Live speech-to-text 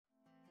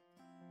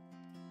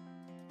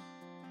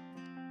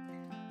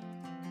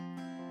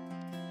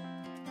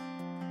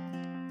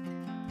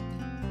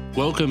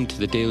Welcome to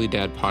the Daily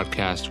Dad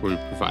Podcast, where we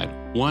provide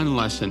one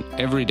lesson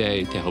every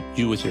day to help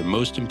you with your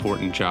most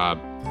important job,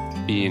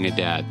 being a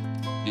dad.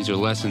 These are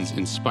lessons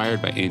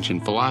inspired by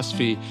ancient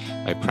philosophy,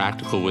 by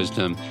practical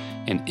wisdom,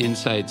 and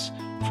insights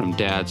from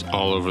dads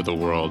all over the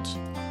world.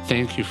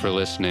 Thank you for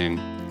listening,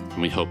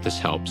 and we hope this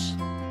helps.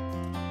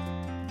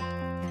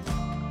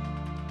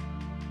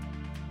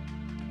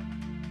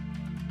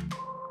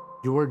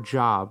 Your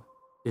job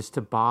is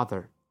to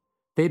bother.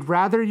 They'd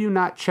rather you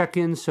not check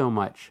in so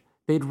much.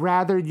 They'd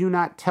rather you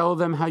not tell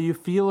them how you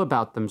feel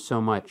about them so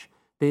much.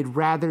 They'd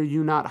rather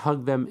you not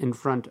hug them in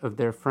front of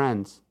their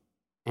friends.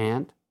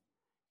 And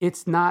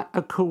it's not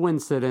a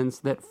coincidence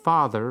that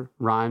father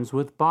rhymes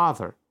with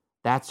bother.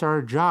 That's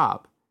our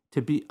job,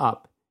 to be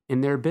up in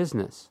their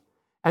business.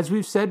 As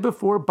we've said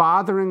before,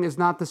 bothering is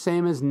not the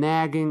same as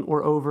nagging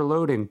or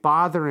overloading.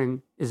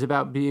 Bothering is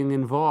about being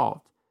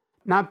involved.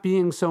 Not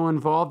being so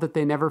involved that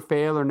they never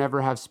fail or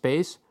never have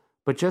space,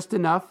 but just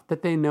enough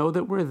that they know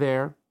that we're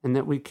there and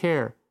that we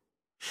care.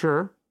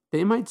 Sure,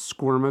 they might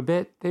squirm a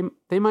bit,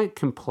 they might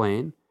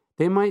complain,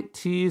 they might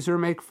tease or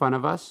make fun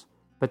of us,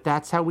 but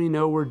that's how we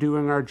know we're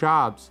doing our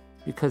jobs,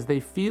 because they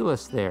feel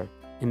us there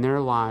in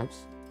their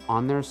lives,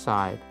 on their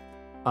side,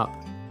 up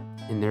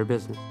in their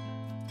business.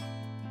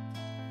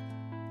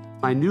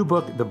 My new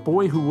book, The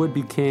Boy Who Would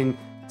Be King,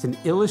 it's an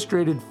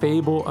illustrated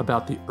fable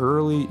about the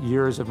early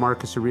years of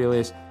Marcus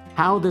Aurelius,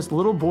 how this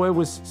little boy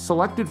was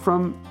selected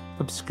from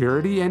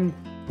obscurity and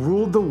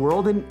ruled the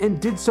world and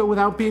did so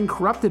without being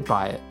corrupted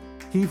by it.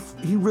 He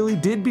really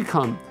did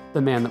become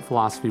the man that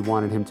philosophy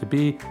wanted him to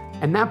be.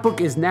 And that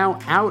book is now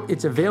out.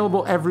 It's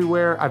available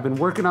everywhere. I've been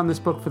working on this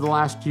book for the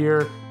last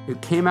year.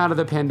 It came out of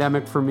the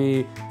pandemic for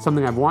me,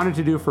 something I've wanted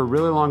to do for a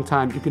really long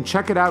time. You can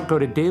check it out. Go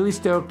to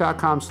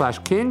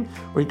dailystoic.com/king,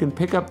 or you can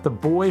pick up The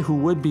Boy Who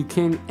Would Be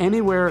King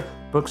anywhere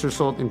books are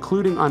sold,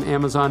 including on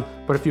Amazon.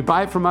 But if you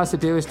buy it from us at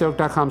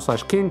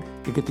dailystoic.com/king,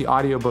 you get the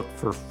audiobook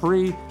for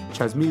free, which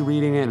has me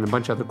reading it and a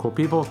bunch of other cool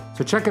people.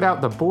 So check it out,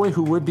 The Boy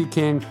Who Would Be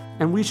King.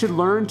 And we should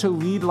learn to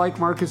lead like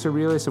Marcus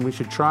Aurelius, and we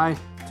should try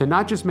to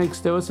not just make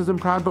Stoicism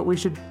proud, but we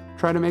should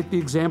try to make the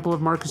example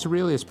of Marcus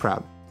Aurelius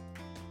proud.